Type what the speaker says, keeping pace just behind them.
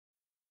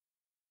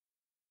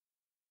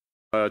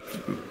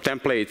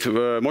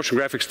template, motion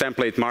graphics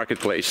template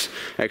marketplace,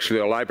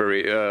 actually a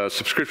library,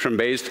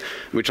 subscription-based,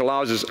 which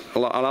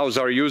allows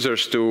our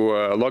users to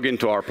log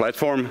into our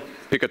platform,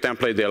 pick a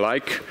template they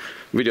like,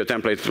 video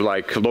templates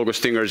like logo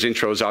stingers,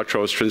 intros,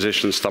 outros,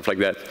 transitions, stuff like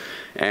that.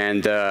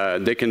 And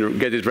they can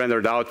get it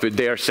rendered out with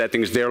their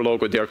settings, their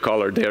logo, their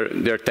color,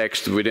 their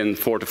text within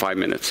 4 to 5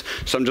 minutes.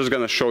 So I'm just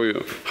going to show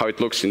you how it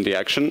looks in the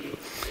action.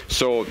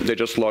 So they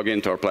just log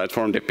into our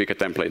platform, they pick a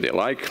template they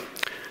like.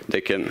 They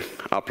can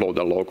upload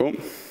a logo.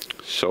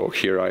 So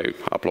here I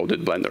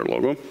uploaded Blender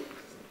logo.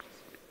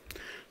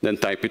 Then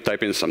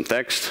type in some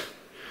text,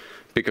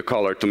 pick a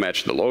color to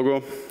match the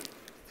logo,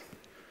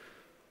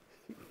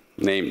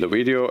 name the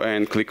video,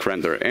 and click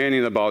render. And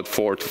in about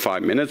 4 to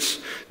 5 minutes,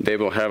 they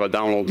will have a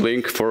download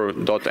link for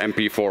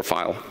 .mp4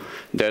 file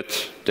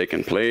that they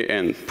can play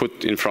and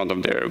put in front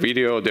of their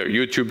video, their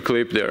YouTube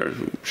clip, their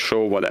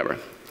show, whatever.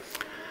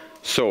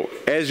 So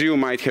as you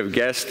might have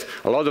guessed,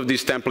 a lot of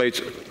these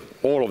templates,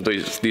 all of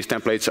these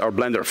templates are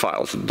Blender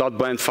files,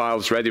 .blend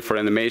files ready for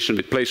animation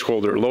with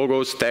placeholder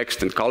logos,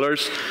 text, and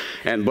colors.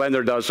 And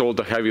Blender does all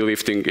the heavy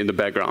lifting in the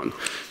background.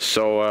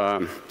 So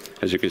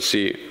as you can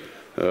see,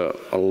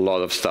 a lot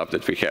of stuff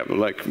that we have.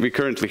 Like we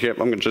currently have,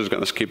 I'm just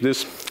going to skip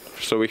this.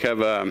 So we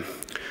have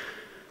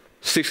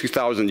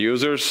 60,000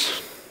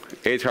 users,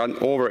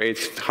 over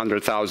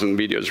 800,000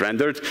 videos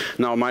rendered.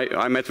 Now,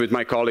 I met with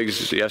my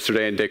colleagues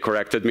yesterday, and they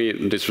corrected me.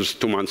 This was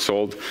 2 months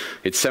old.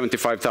 It's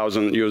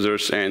 75,000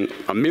 users and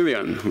 1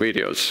 million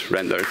videos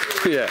rendered.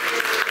 Yeah.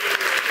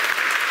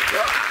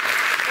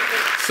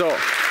 So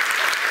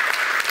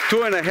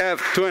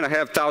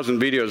 2,500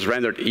 videos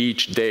rendered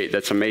each day.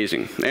 That's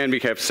amazing. And we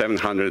have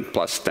 700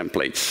 plus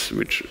templates,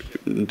 which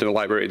the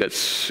library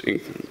that's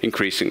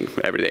increasing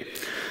every day.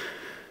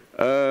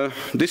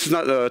 This is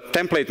not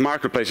template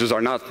marketplaces are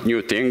not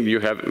new thing.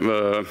 You have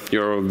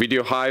your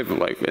Video Hive,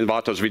 like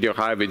Envato's Video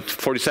Hive, with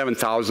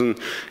 47,000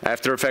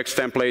 After Effects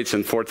templates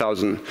and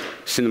 4,000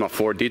 Cinema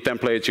 4D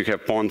templates. You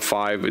have Pond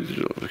 5 with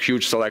a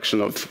huge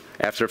selection of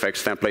After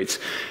Effects templates.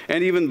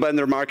 And even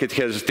Blender Market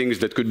has things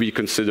that could be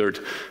considered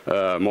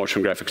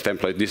motion graphics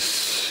template.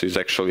 This is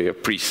actually a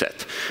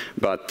preset.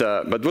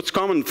 But what's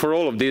common for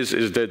all of these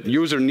is that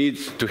user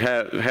needs to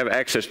have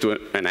access to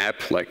an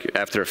app like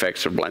After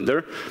Effects or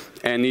Blender,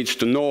 and needs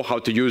to know how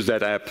to use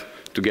that app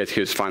to get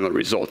his final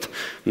result.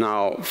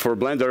 Now, for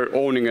Blender,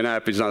 owning an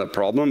app is not a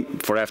problem.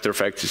 For After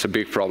Effects, it's a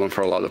big problem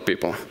for a lot of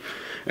people.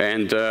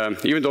 And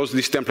even though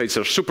these templates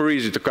are super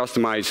easy to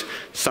customize,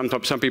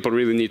 some people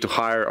really need to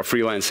hire a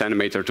freelance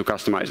animator to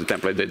customize the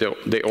template that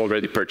they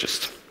already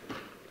purchased.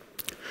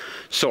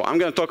 So I'm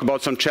going to talk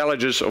about some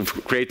challenges of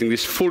creating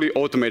this fully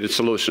automated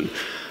solution.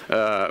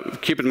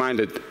 Keep in mind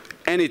that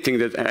anything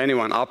that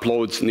anyone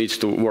uploads needs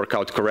to work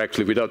out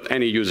correctly without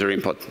any user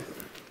input.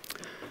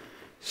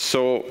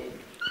 So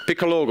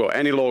pick a logo,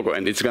 any logo,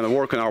 and it's going to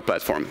work on our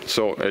platform.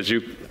 So as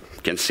you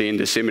can see in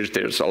this image,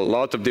 there's a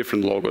lot of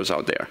different logos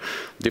out there.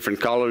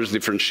 Different colors,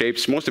 different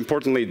shapes, most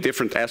importantly,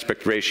 different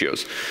aspect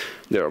ratios.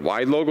 There are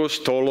wide logos,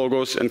 tall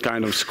logos, and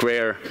kind of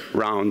square,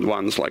 round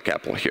ones like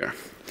Apple here.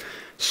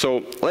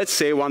 So let's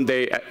say one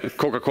day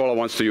Coca-Cola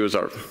wants to use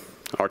our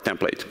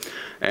template.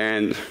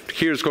 And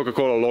here's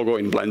Coca-Cola logo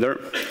in Blender.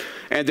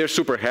 And they're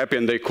super happy,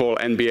 and they call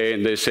NBA,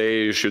 and they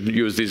say you should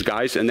use these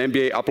guys, and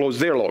NBA uploads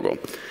their logo.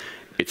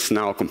 It's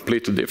now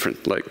completely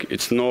different. Like,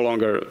 it's no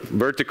longer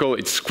vertical,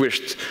 it's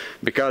squished,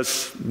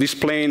 because this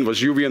plane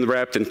was UV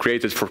unwrapped and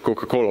created for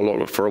Coca-Cola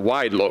logo, for a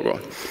wide logo.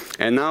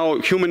 And now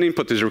human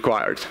input is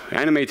required.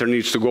 Animator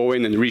needs to go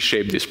in and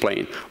reshape this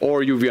plane,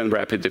 or UV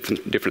unwrap it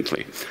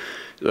differently.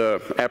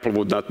 Apple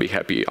would not be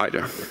happy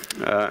either.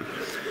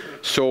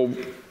 So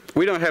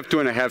we don't have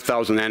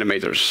 2,500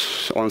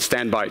 animators on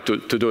standby to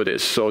do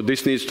this. So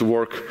this needs to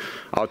work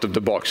out of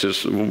the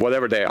boxes,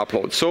 whatever they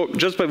upload. So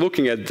just by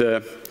looking at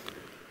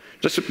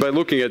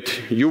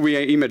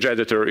UV image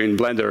editor in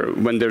Blender,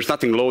 when there's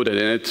nothing loaded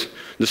in it,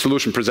 the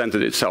solution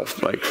presented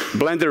itself. Like,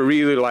 Blender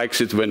really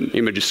likes it when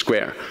image is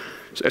square,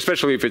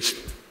 especially if it's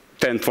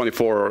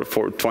 1024 or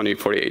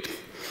 2048.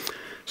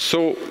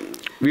 So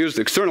we use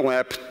the external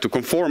app to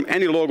conform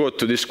any logo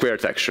to this square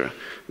texture.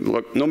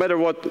 Look, no matter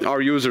what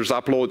our users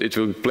upload, it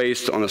will be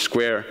placed on a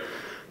square,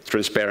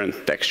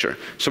 transparent texture.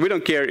 So we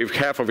don't care if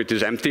half of it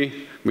is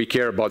empty. We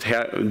care about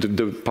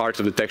the part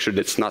of the texture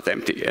that's not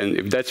empty. And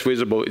if that's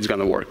visible, it's going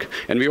to work.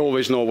 And we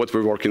always know what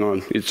we're working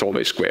on. It's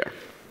always square.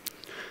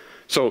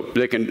 So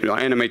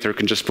animator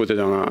can just put it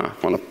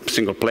on a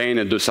single plane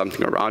and do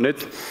something around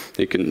it.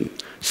 They can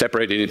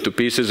separate it into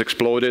pieces,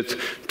 explode it,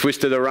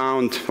 twist it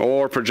around,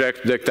 or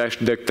project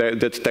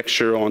that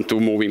texture onto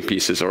moving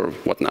pieces or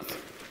whatnot.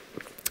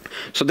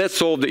 So that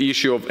solved the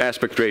issue of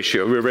aspect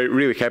ratio. We're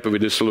really happy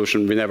with this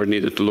solution. We never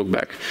needed to look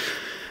back.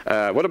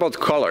 What about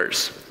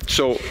colors?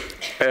 So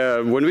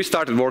when we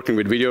started working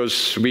with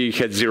videos, we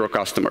had 0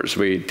 customers.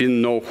 We didn't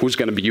know who's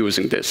going to be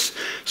using this.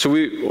 So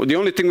the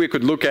only thing we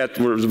could look at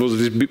was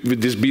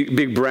these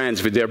big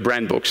brands with their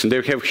brand books. And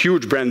they have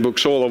huge brand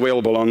books all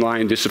available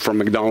online. This is from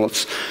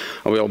McDonald's,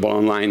 available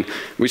online.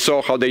 We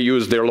saw how they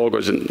use their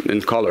logos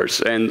and colors.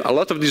 And a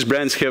lot of these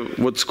brands have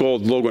what's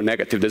called logo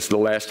negative. That's the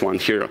last one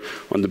here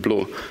on the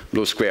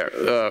blue square.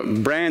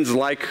 Brands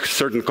like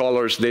certain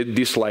colors, they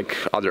dislike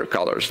other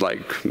colors.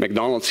 Like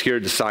McDonald's here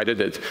decided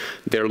that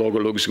their logo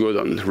looks good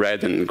on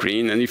red and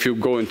green. And if you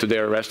go into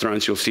their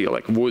restaurants, you'll see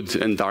like wood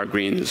and dark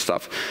green and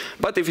stuff.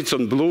 But if it's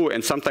on blue,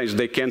 and sometimes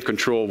they can't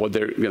control what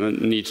they're going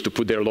to need to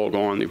put their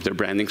logo on if they're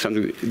branding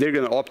something, they're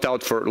going to opt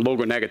out for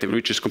logo negative,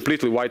 which is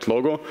completely white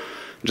logo,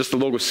 just a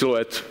logo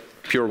silhouette,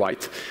 pure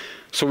white.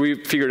 So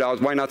we figured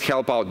out why not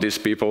help out these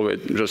people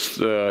with just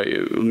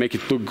make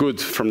it look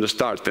good from the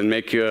start and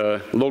make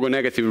logo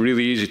negative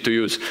really easy to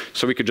use.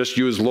 So we could just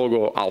use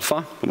logo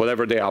alpha.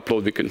 Whatever they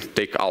upload, we can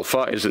take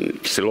alpha as a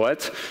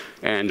silhouette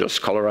and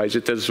just colorize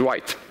it as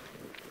white.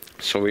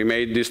 So we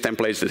made these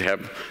templates that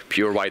have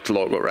pure white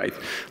logo, right?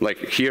 Like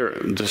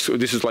here, this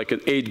is like an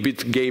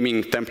 8-bit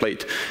gaming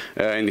template,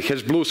 and it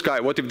has blue sky.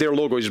 What if their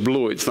logo is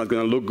blue? It's not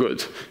going to look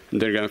good.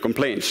 They're going to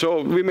complain.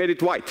 So we made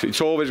it white. It's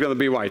always going to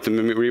be white, and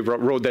we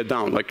wrote that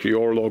down, like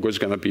your logo is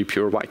going to be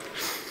pure white.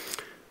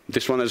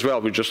 This one as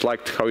well, we just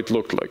liked how it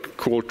looked, like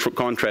cool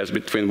contrast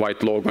between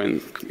white logo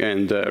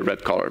and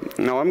red color.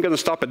 Now I'm going to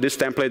stop at this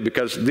template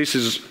because this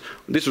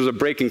was a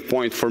breaking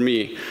point for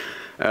me.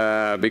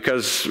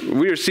 Because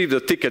we received a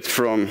ticket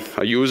from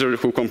a user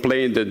who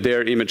complained that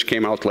their image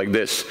came out like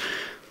this,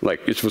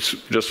 like it was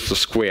just a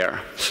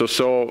square.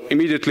 So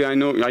immediately I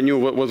knew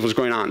what was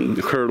going on.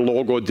 Her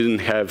logo didn't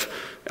have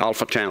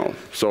alpha channel,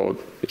 so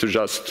it was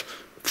just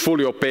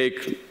fully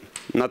opaque,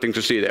 nothing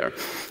to see there.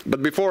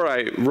 But before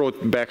I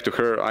wrote back to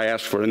her, I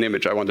asked for an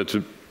image. I wanted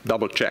to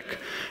double check,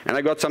 and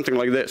I got something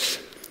like this.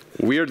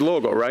 Weird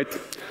logo, right?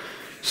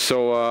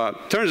 So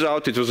turns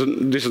out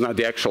this is not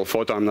the actual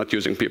photo. I'm not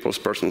using people's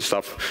personal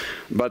stuff.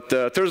 But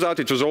turns out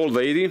it was an old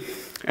lady,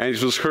 and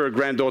it was her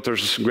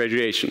granddaughter's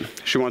graduation.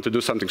 She wanted to do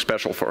something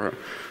special for her.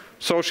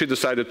 So she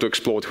decided to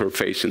explode her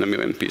face in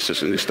 1,000,000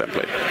 pieces in this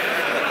template.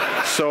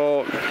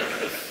 So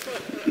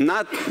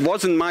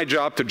wasn't my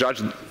job to judge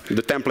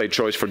the template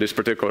choice for this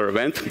particular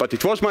event, but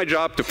it was my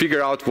job to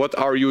figure out what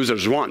our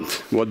users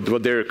want,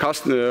 what their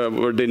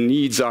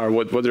needs are,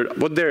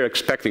 what they're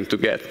expecting to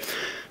get.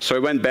 So I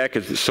went back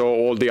and saw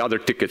all the other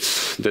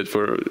tickets that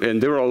were,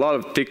 and there were a lot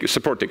of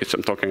support tickets.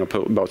 I'm talking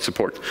about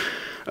support.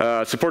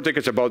 Support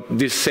tickets about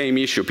this same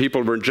issue.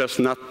 People were just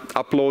not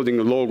uploading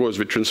logos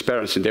with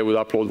transparency. They would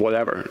upload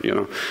whatever, you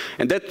know.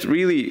 And that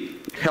really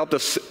helped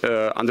us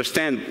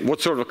understand what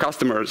sort of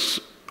customers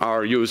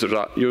our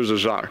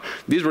users are.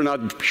 These were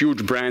not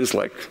huge brands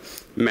like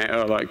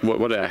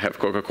what did I have,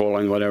 Coca-Cola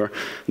and whatever.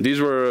 These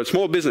were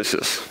small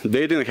businesses.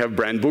 They didn't have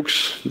brand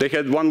books. They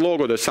had one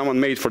logo that someone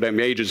made for them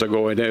ages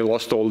ago, and they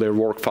lost all their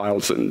work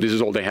files, and this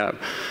is all they have.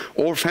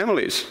 Or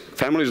families.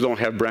 Families don't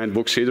have brand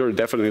books either,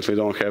 definitely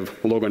don't have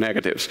logo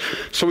negatives.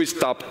 So we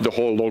stopped the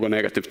whole logo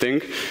negative thing,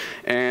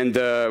 and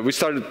we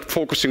started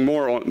focusing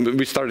more on,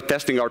 we started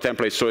testing our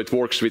templates so it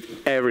works with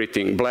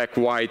everything, black,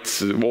 white,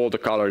 all the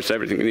colors,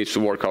 everything needs to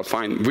work out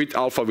fine, with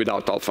alpha,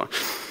 without alpha.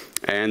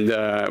 And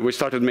we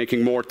started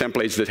making more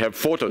templates that have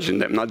photos in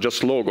them, not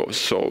just logos.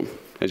 So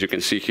as you can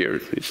see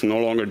here, it's no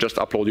longer just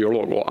upload your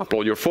logo,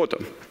 upload your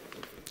photo.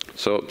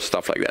 So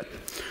stuff like that.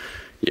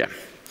 Yeah.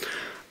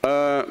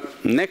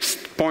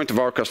 Next point of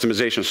our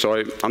customization,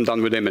 so I'm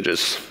done with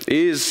images,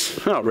 is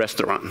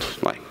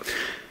restaurant. Like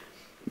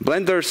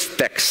Blender's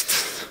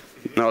text.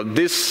 Now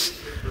this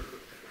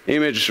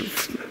image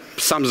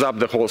sums up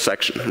the whole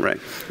section, right?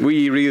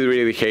 We really,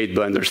 really hate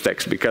Blender's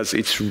text because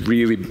it's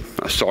really,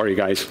 sorry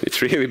guys,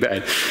 it's really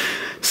bad.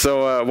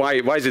 So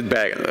why is it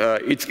bad?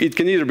 It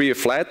can either be a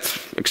flat,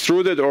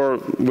 extruded, or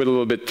with a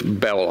little bit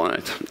bevel on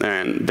it,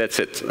 and that's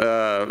it.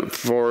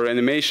 For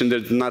animation,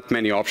 there's not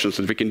many options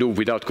that we can do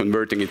without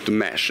converting it to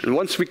mesh. And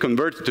once we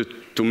convert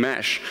it to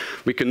mesh,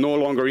 we can no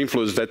longer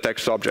influence that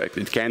text object.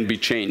 It can be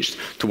changed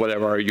to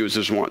whatever our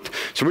users want.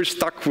 So we're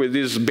stuck with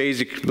these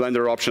basic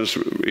Blender options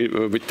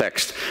with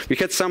text. We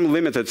had some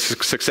limited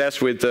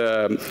success with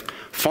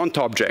font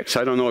objects.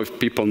 I don't know if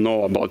people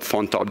know about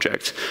font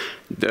objects.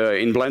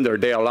 In Blender,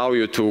 they allow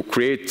you to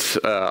create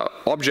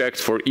objects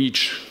for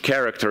each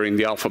character in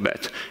the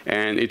alphabet,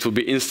 and it will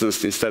be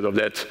instanced instead of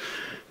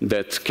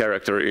that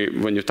character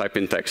when you type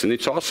in text, and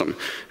it's awesome.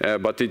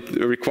 But it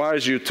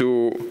requires you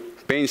to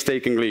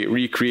painstakingly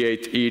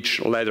recreate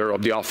each letter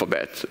of the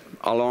alphabet,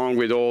 along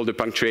with all the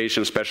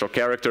punctuation, special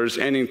characters,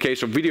 and in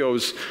case of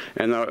videos,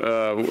 and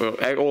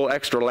all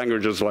extra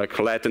languages like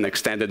Latin,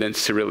 extended, and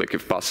Cyrillic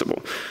if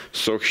possible.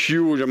 So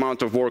huge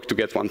amount of work to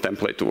get one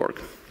template to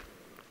work.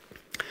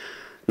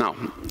 Now,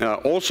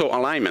 also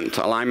alignment.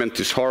 Alignment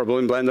is horrible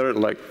in Blender.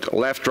 Like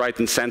left, right,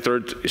 and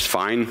centered is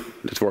fine.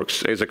 It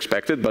works as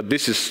expected. But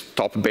this is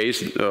top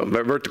base,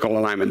 vertical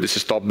alignment. This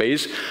is top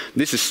base.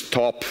 This is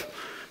top.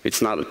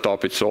 It's not a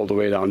top. It's all the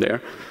way down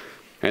there.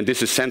 And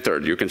this is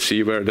centered. You can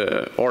see where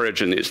the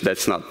origin is.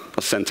 That's not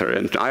a center.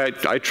 And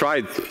I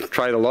tried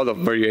a lot of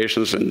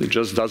variations, and it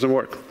just doesn't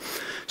work.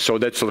 So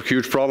that's a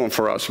huge problem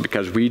for us,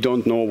 because we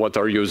don't know what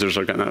our users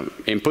are going to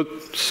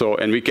input. So,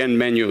 and we can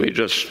manually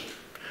just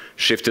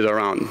shift it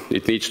around.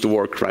 It needs to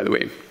work right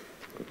away.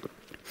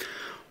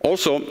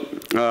 Also,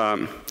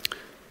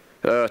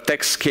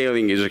 text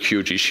scaling is a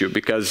huge issue,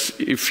 because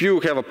if you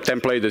have a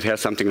template that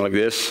has something like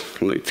this,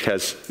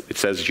 it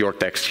says your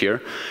text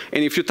here,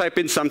 and if you type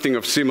in something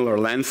of similar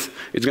length,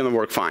 it's going to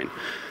work fine.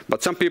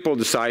 But some people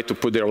decide to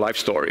put their life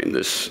story in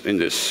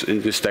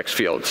this text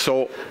field.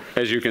 So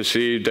as you can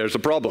see, there's a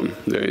problem.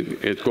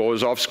 It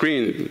goes off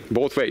screen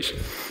both ways.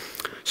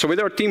 So with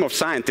our team of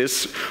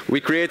scientists,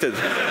 we created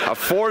a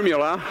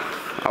formula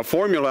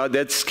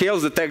that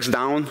scales the text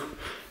down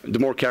the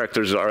more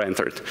characters are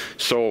entered.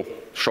 So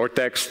short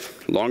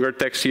text, longer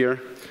text here,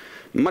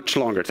 much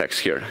longer text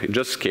here. It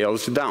just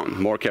scales it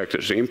down. More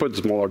characters you input,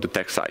 smaller the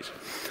text size.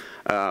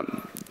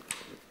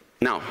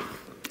 Now,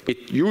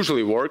 it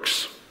usually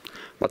works,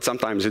 but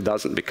sometimes it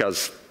doesn't,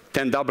 because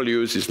 10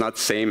 Ws is not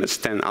same as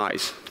 10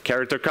 Is.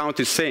 Character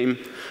count is same,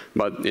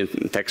 but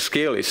text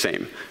scale is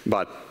same.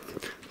 But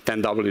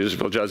 10 Ws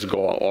will just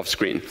go off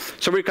screen.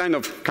 So we're kind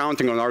of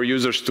counting on our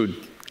users to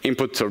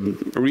input a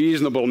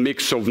reasonable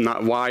mix of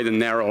wide and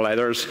narrow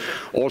letters,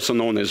 also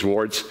known as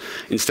words,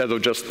 instead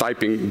of just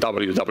typing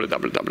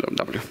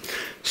www.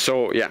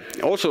 So yeah,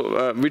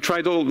 also we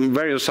tried all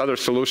various other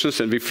solutions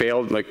and we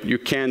failed. Like, you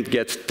can't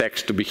get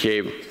text to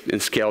behave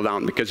and scale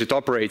down, because it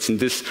operates in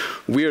this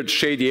weird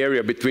shady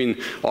area between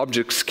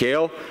object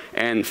scale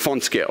and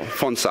font scale,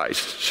 font size.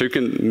 So you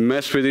can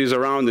mess with these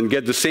around and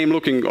get the same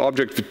looking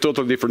object with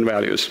totally different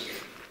values.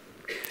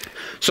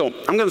 So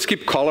I'm going to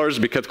skip colors,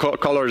 because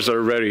colors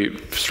are very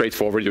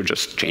straightforward. You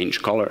just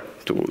change color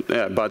to,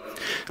 but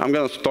I'm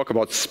going to talk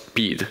about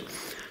speed.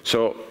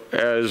 So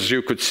as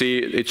you could see,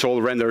 it's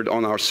all rendered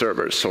on our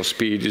servers, so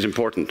speed is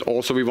important.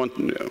 Also, we want,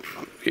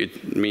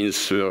 it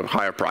means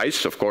higher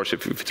price. Of course,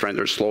 if it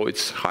renders slow,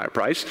 it's higher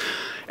price.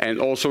 And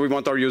also, we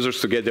want our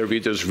users to get their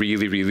videos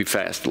really, really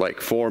fast, like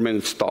 4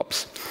 minutes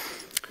tops.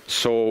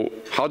 So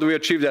how do we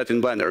achieve that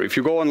in Blender? If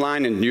you go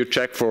online and you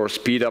check for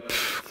speed up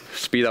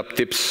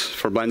tips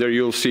for Blender,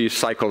 you'll see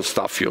cycle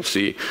stuff. You'll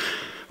see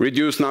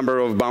reduced number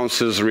of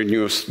bounces,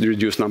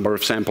 reduced number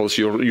of samples.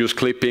 You'll use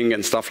clipping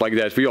and stuff like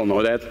that. We all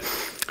know that.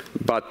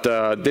 But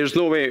there's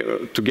no way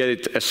to get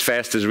it as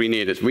fast as we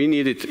need it. We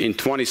need it in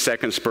 20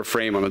 seconds per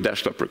frame on a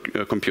desktop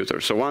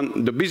computer. So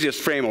the busiest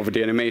frame of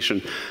the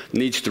animation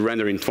needs to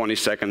render in 20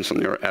 seconds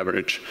on your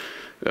average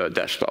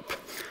desktop.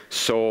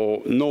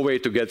 So no way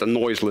to get a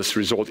noiseless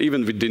result,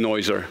 even with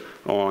denoiser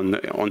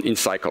in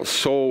cycles.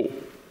 So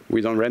we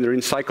don't render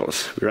in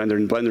cycles. We render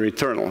in Blender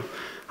Eternal.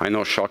 I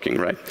know, shocking,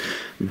 right?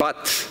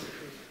 But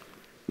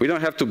we don't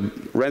have to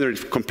render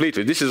it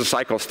completely. This is a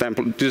cycles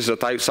template. This is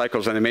a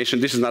cycles animation.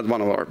 This is not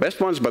one of our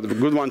best ones, but a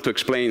good one to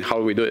explain how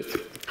we do it,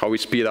 how we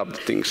speed up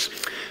things.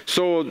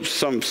 So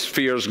some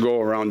spheres go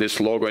around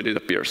this logo and it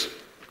appears.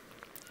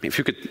 If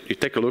you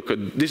take a look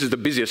at, this is the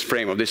busiest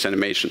frame of this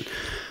animation.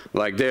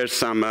 Like, there's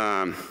some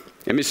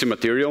emissive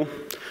material,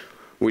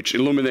 which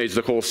illuminates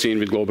the whole scene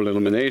with global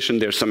illumination.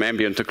 There's some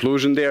ambient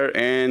occlusion there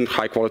and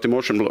high quality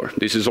motion blur.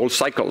 This is all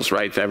cycles,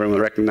 right? Everyone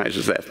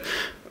recognizes that.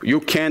 You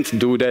can't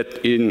do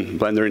that in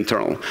Blender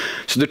Internal.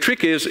 So the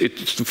trick is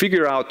to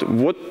figure out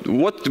what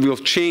will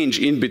change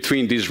in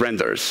between these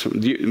renders.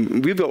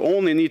 We will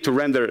only need to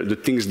render the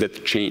things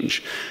that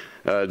change.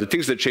 The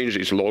things that change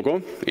is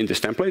logo in this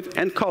template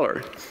and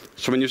color.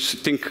 So when you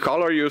think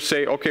color, you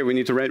say, okay, we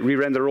need to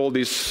re-render all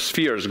these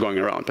spheres going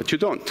around, but you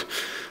don't.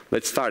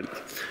 Let's start.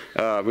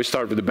 We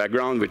start with the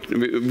background.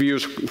 We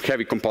use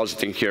heavy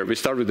compositing here. We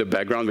start with the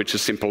background, which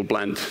is simple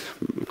blend,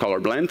 color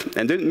blend,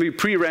 and then we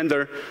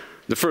pre-render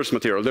the first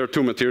material. There are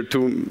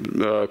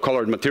two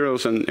colored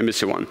materials and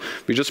emissive one.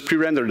 We just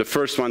pre-render the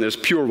first one as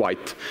pure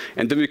white,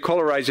 and then we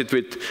colorize it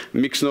with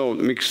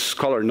mix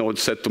color node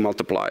set to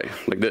multiply,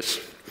 like this.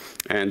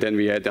 And then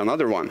we add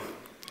another one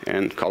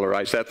and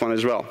colorize that one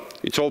as well.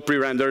 It's all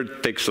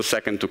pre-rendered, takes a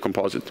second to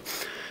composite.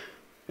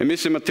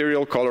 Emissive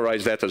material,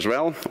 colorize that as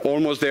well.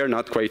 Almost there,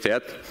 not quite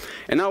yet.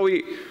 And now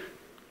we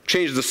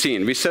change the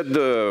scene. We set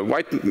the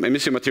white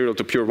emissive material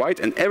to pure white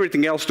and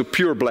everything else to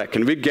pure black.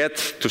 And we get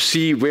to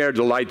see where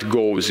the light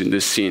goes in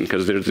this scene,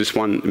 because there's this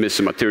one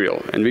emissive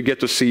material. And we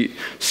get to see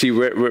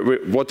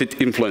what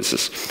it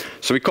influences.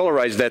 So we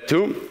colorize that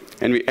too,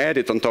 and we add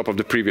it on top of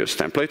the previous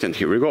template, and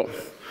here we go.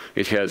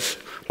 It has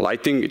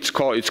lighting. This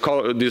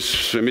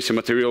emissive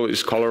material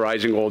is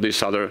colorizing all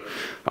this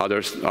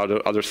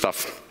other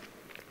stuff.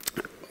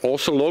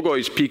 Also, logo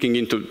is peeking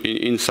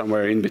in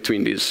somewhere in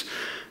between these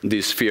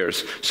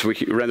spheres. So we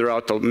render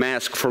out a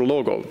mask for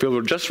logo.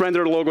 We'll just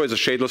render logo as a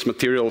shadeless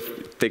material.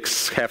 It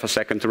takes half a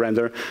second to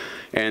render,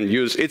 and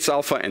use its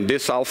alpha and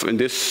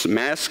this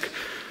mask.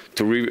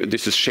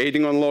 This is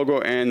shading on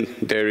logo, and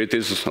there it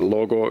is, a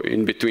logo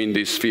in between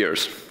these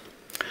spheres.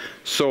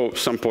 So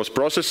some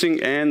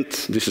post-processing, and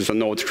this is a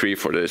node tree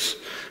for this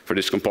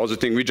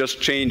compositing. We just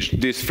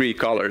changed these three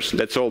colors.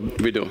 That's all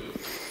we do.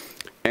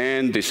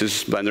 And this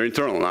is Blender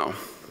Internal now.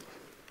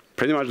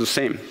 pretty much the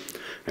same.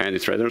 And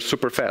it renders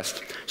super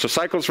fast. So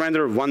Cycles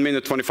render 1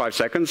 minute 25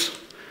 seconds.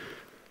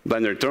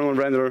 Blender internal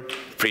render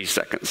 3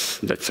 seconds.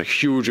 That's a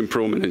huge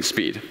improvement in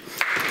speed.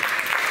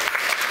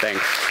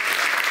 Thanks.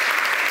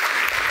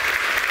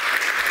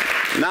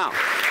 Now,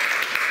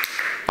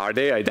 are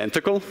they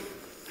identical?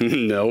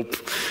 Nope.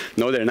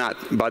 No, they're not.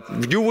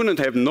 But you wouldn't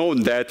have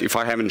known that if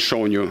I haven't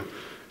shown you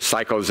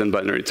Cycles and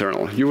Blender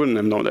Internal. You wouldn't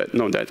have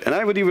known that. And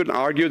I would even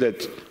argue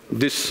that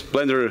this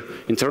Blender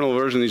Internal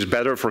version is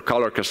better for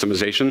color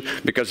customization,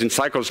 because in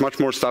Cycles much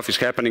more stuff is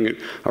happening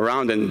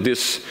around, and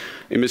this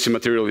emissive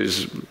material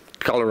is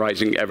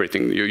colorizing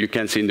everything. You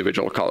can't see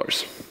individual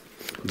colors.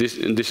 This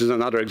is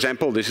another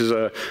example. This is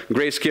a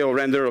grayscale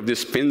render of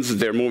these pins.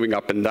 They're moving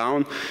up and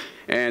down.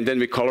 And then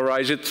we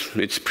colorize it.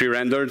 It's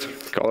pre-rendered,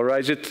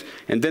 colorize it.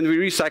 And then we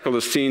recycle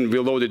the scene. We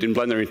load it in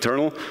Blender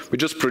Internal. We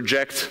just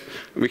project.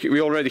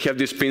 We already have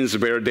these pins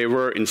where they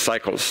were in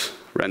Cycles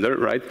render,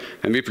 right?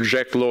 And we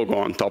project logo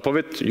on top of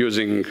it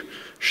using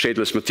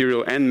shadeless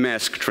material and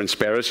mask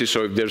transparency.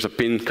 So if there's a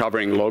pin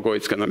covering logo,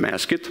 it's going to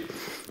mask it.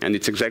 And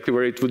it's exactly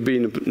where it would be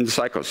in the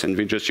Cycles. And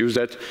we just use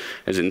that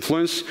as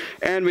influence.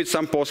 And with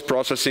some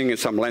post-processing and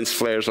some lens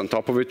flares on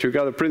top of it, you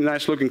got a pretty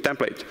nice looking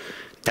template.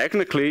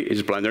 Technically,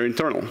 it's Blender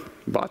Internal,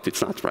 but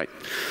it's not, right?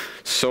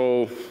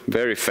 So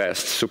very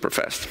fast, super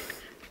fast.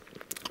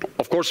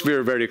 Of course,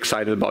 we're very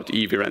excited about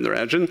Eevee Render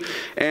Engine.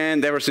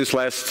 And ever since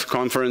last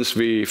conference,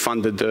 we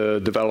funded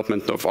the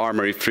development of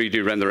Armory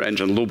 3D Render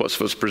Engine. Lubos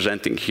was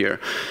presenting here.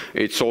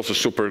 It's also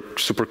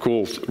super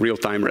cool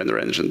real-time render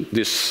engine.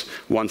 This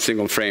one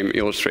single frame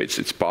illustrates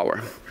its power.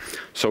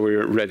 So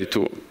we're ready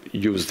to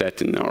use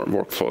that in our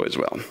workflow as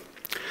well.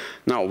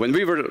 Now, when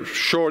we were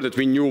sure that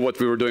we knew what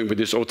we were doing with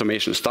this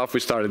automation stuff,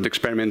 we started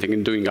experimenting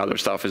and doing other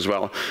stuff as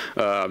well.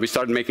 We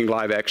started making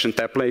live action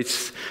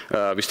templates.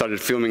 We started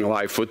filming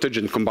live footage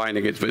and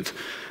combining it with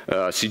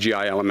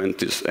CGI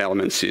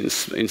elements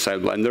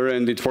inside Blender,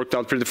 and it worked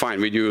out pretty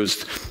fine. We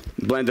used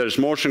Blender's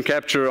motion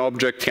capture,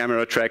 object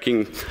camera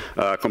tracking,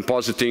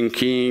 compositing,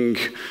 keying,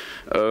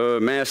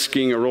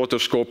 masking,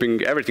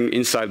 rotoscoping, everything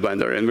inside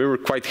Blender, and we were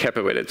quite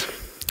happy with it.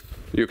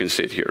 You can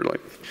see it here.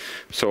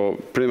 So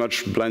pretty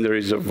much Blender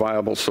is a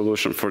viable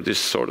solution for this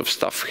sort of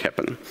stuff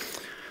happen.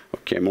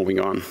 Okay, moving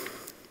on.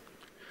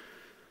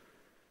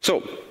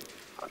 So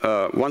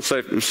once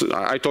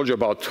I told you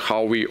about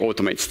how we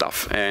automate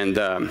stuff, and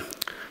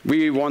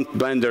we want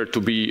Blender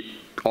to be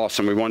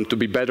awesome. We want it to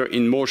be better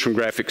in motion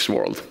graphics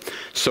world.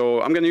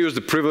 So I'm going to use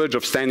the privilege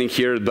of standing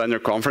here at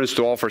Blender conference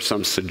to offer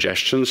some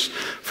suggestions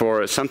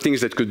for some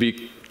things that could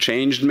be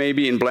changed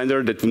maybe in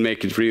Blender that would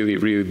make it really,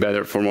 really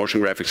better for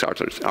motion graphics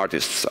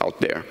artists out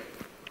there.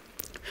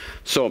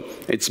 So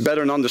it's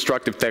better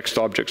non-destructive text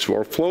objects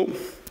workflow.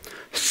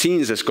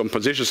 Scenes as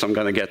compositions, I'm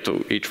going to get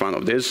to each one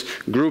of these.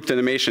 Grouped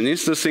animation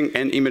instancing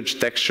and image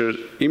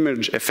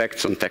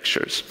effects on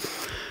textures.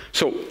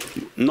 So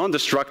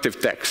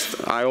non-destructive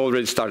text, I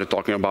already started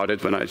talking about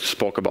it when I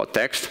spoke about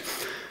text.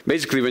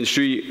 Basically, when you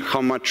see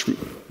how much,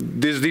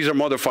 these are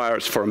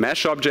modifiers for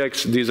mesh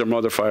objects, these are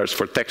modifiers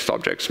for text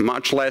objects,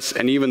 much less,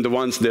 and even the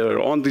ones that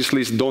are on this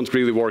list don't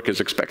really work as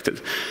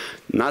expected.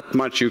 Not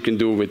much you can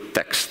do with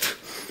text.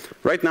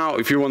 Right now,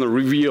 if you want to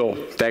reveal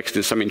text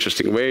in some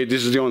interesting way,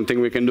 this is the only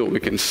thing we can do. We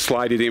can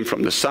slide it in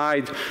from the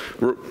side,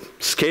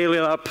 scale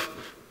it up,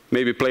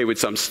 maybe play with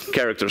some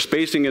character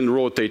spacing and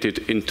rotate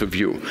it into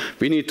view.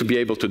 We need to be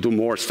able to do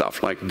more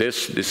stuff like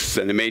this. This is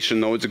animation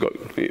nodes.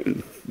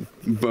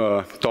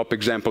 Top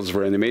examples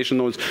were animation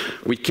nodes.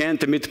 We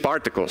can't emit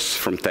particles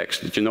from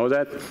text. Did you know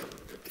that?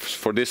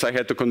 For this, I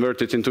had to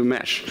convert it into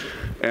mesh.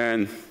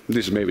 And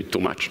this is maybe too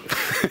much.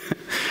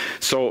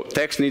 So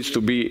text needs to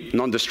be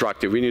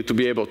non-destructive. We need to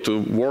be able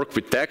to work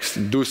with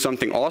text, do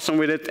something awesome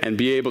with it, and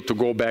be able to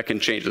go back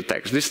and change the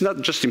text. This is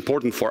not just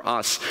important for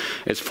us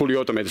as fully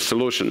automated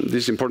solution.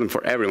 This is important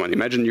for everyone.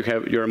 Imagine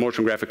you're a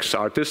motion graphics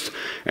artist,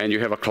 and you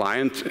have a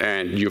client,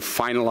 and you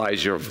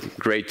finalize your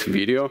great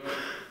video,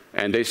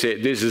 and they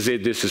say, this is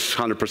it, this is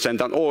 100%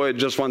 done. Oh,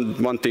 just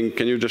one thing,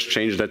 can you just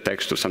change that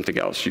text to something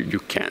else? You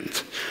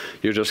can't.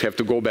 You just have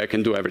to go back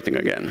and do everything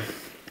again.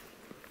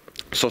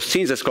 So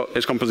scenes as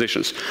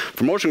compositions.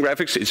 For motion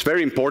graphics, it's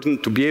very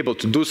important to be able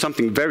to do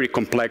something very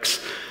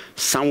complex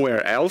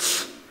somewhere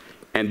else,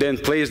 and then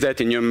place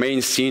that in your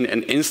main scene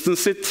and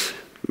instance it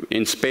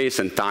in space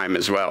and time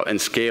as well, and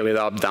scale it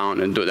up,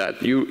 down, and do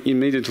that. You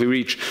immediately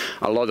reach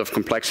a lot of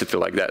complexity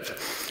like that.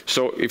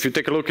 So if you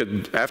take a look at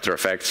After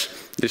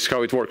Effects, this is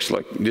how it works.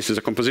 Like, this is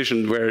a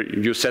composition where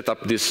you set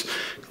up this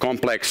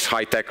complex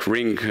high-tech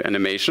ring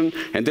animation,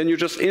 and then you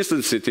just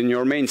instance it in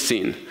your main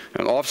scene,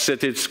 and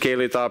offset it,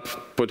 scale it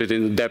up, put it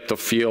in the depth of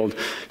field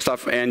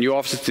stuff, and you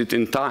offset it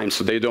in time,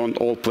 so they don't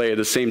all play at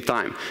the same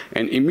time.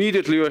 And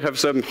immediately you have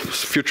some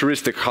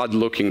futuristic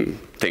HUD-looking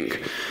thing.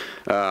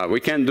 We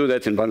can't do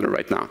that in Blender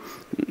right now.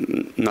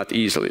 Not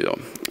easily, though.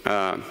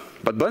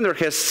 But Blender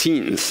has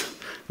scenes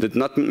that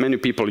not many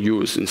people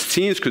use. And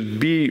scenes could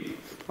be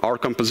our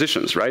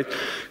compositions, right?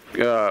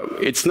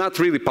 It's not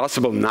really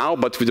possible now,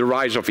 but with the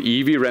rise of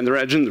Eevee Render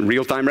Engine,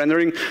 real-time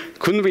rendering,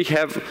 couldn't we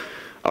have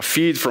a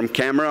feed from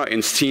camera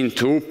in scene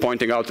 2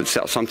 pointing out it's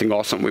something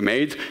awesome we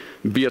made,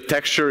 be a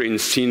texture in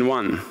scene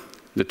 1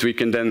 that we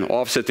can then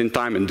offset in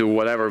time and do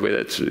whatever with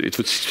it. It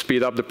would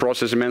speed up the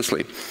process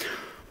immensely.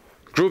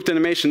 Grouped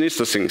animation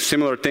instancing,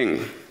 similar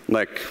thing.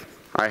 Like,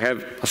 I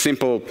have a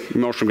simple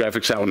motion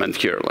graphics element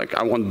here. Like,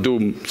 I want to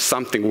do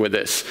something with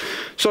this.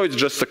 So it's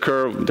just a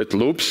curve that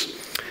loops,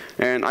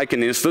 and I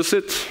can instance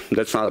it.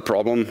 That's not a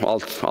problem.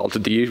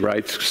 Alt-D,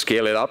 right?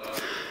 Scale it up.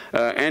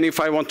 And if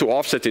I want to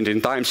offset it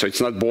in time so it's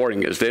not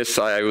boring as this,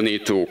 I will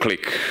need to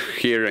click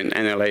here in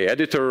NLA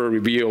editor,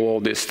 reveal all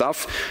this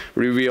stuff,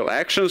 reveal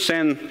actions,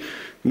 and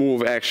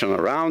move action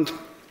around.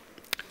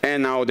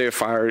 And now they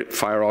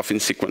fire off in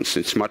sequence.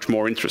 It's much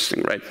more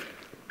interesting, right?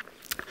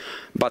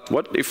 But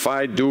what if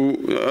I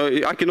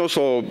do, I can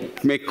also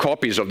make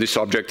copies of this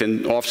object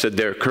and offset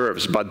their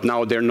curves, but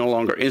now they're no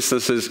longer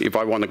instances. If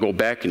I want to go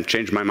back and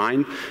change my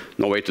mind,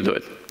 no way to do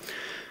it.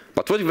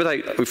 But what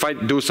if I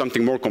do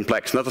something more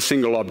complex, not a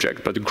single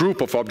object, but a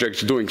group of objects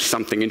doing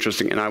something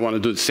interesting, and I want to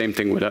do the same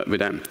thing with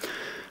them?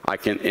 I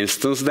can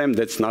instance them,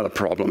 that's not a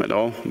problem at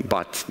all,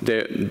 but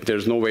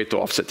there's no way to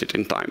offset it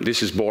in time.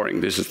 This is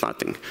boring, this is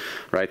nothing,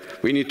 right?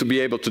 We need to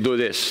be able to do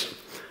this.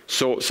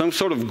 So some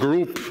sort of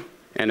group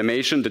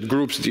animation that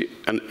groups the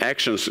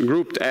actions,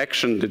 grouped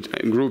action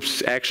that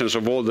groups actions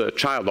of all the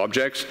child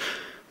objects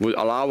would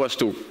allow us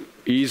to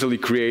easily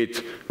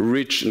create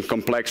rich and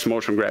complex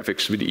motion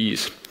graphics with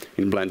ease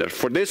in Blender.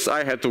 For this,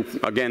 I had to,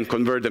 again,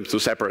 convert them to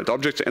separate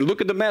objects. And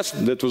look at the mess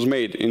that was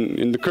made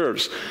in the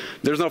curves.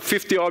 There's now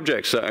 50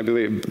 objects, I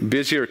believe,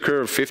 Bezier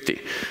curve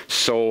 50.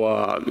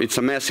 So it's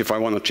a mess if I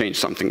want to change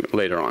something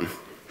later on.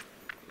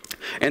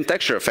 And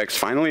texture effects,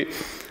 finally.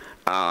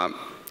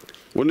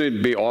 Wouldn't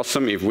it be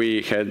awesome if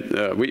we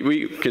had,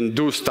 we can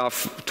do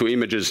stuff to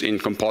images in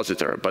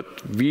Compositor, but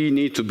we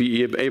need to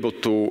be able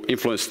to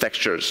influence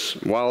textures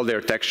while they're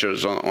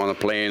textures on a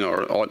plane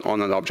or on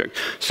an object.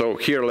 So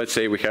here, let's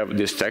say we have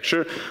this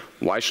texture.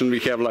 Why shouldn't we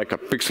have like a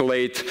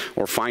pixelate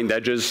or find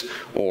edges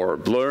or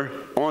blur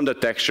on the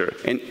texture?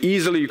 And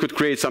easily you could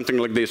create something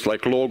like this,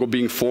 like logo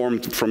being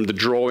formed from the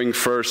drawing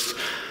first,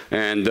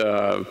 and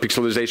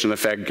pixelization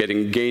effect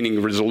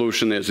gaining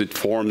resolution as it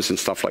forms and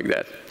stuff like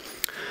that.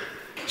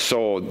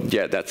 So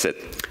yeah, that's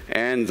it.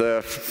 And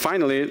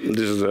finally, this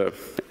is the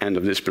end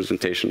of this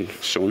presentation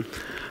soon.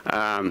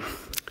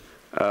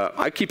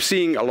 I keep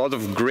seeing a lot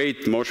of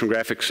great motion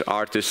graphics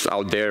artists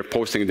out there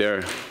posting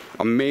their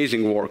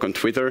amazing work on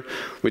Twitter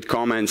with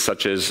comments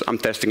such as, I'm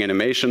testing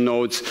animation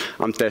nodes,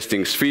 I'm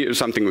testing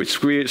something with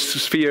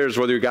spheres,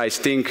 what do you guys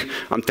think?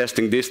 I'm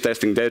testing this,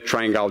 testing that,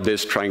 trying out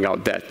this, trying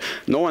out that.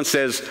 No one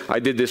says, I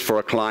did this for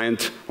a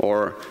client,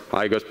 or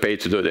I got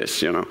paid to do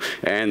this, you know.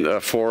 And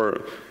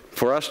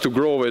for us to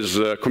grow as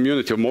a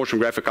community of motion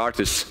graphic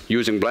artists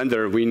using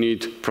Blender, we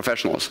need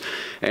professionals.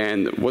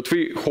 And what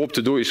we hope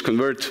to do is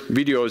convert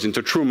videos into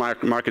a true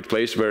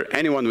marketplace where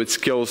anyone with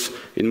skills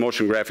in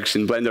motion graphics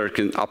in Blender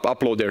can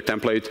upload their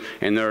template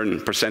and earn a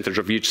percentage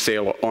of each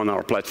sale on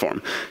our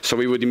platform. So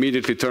we would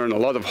immediately turn a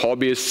lot of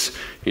hobbyists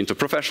into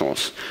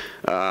professionals.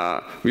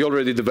 We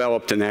already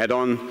developed an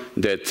add-on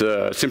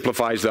that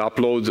simplifies the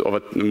upload of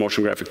a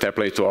motion graphic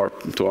template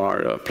to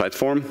our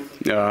platform.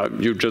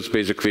 You just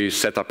basically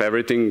set up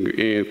everything,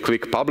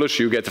 click publish,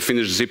 you get a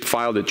finished zip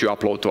file that you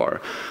upload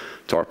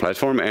to our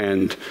platform,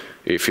 and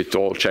if it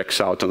all checks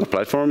out on the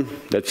platform,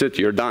 that's it,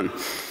 you're done.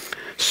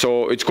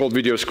 So it's called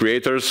Videos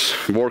Creators,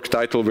 work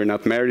title, we're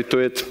not married to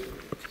it.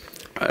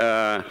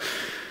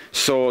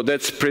 So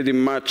that's pretty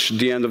much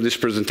the end of this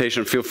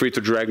presentation. Feel free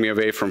to drag me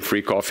away from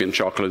free coffee and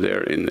chocolate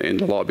there in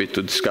the lobby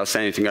to discuss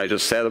anything I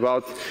just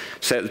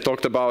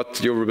talked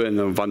about. You've been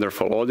a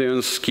wonderful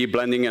audience. Keep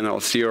blending, and I'll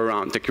see you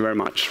around. Thank you very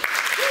much.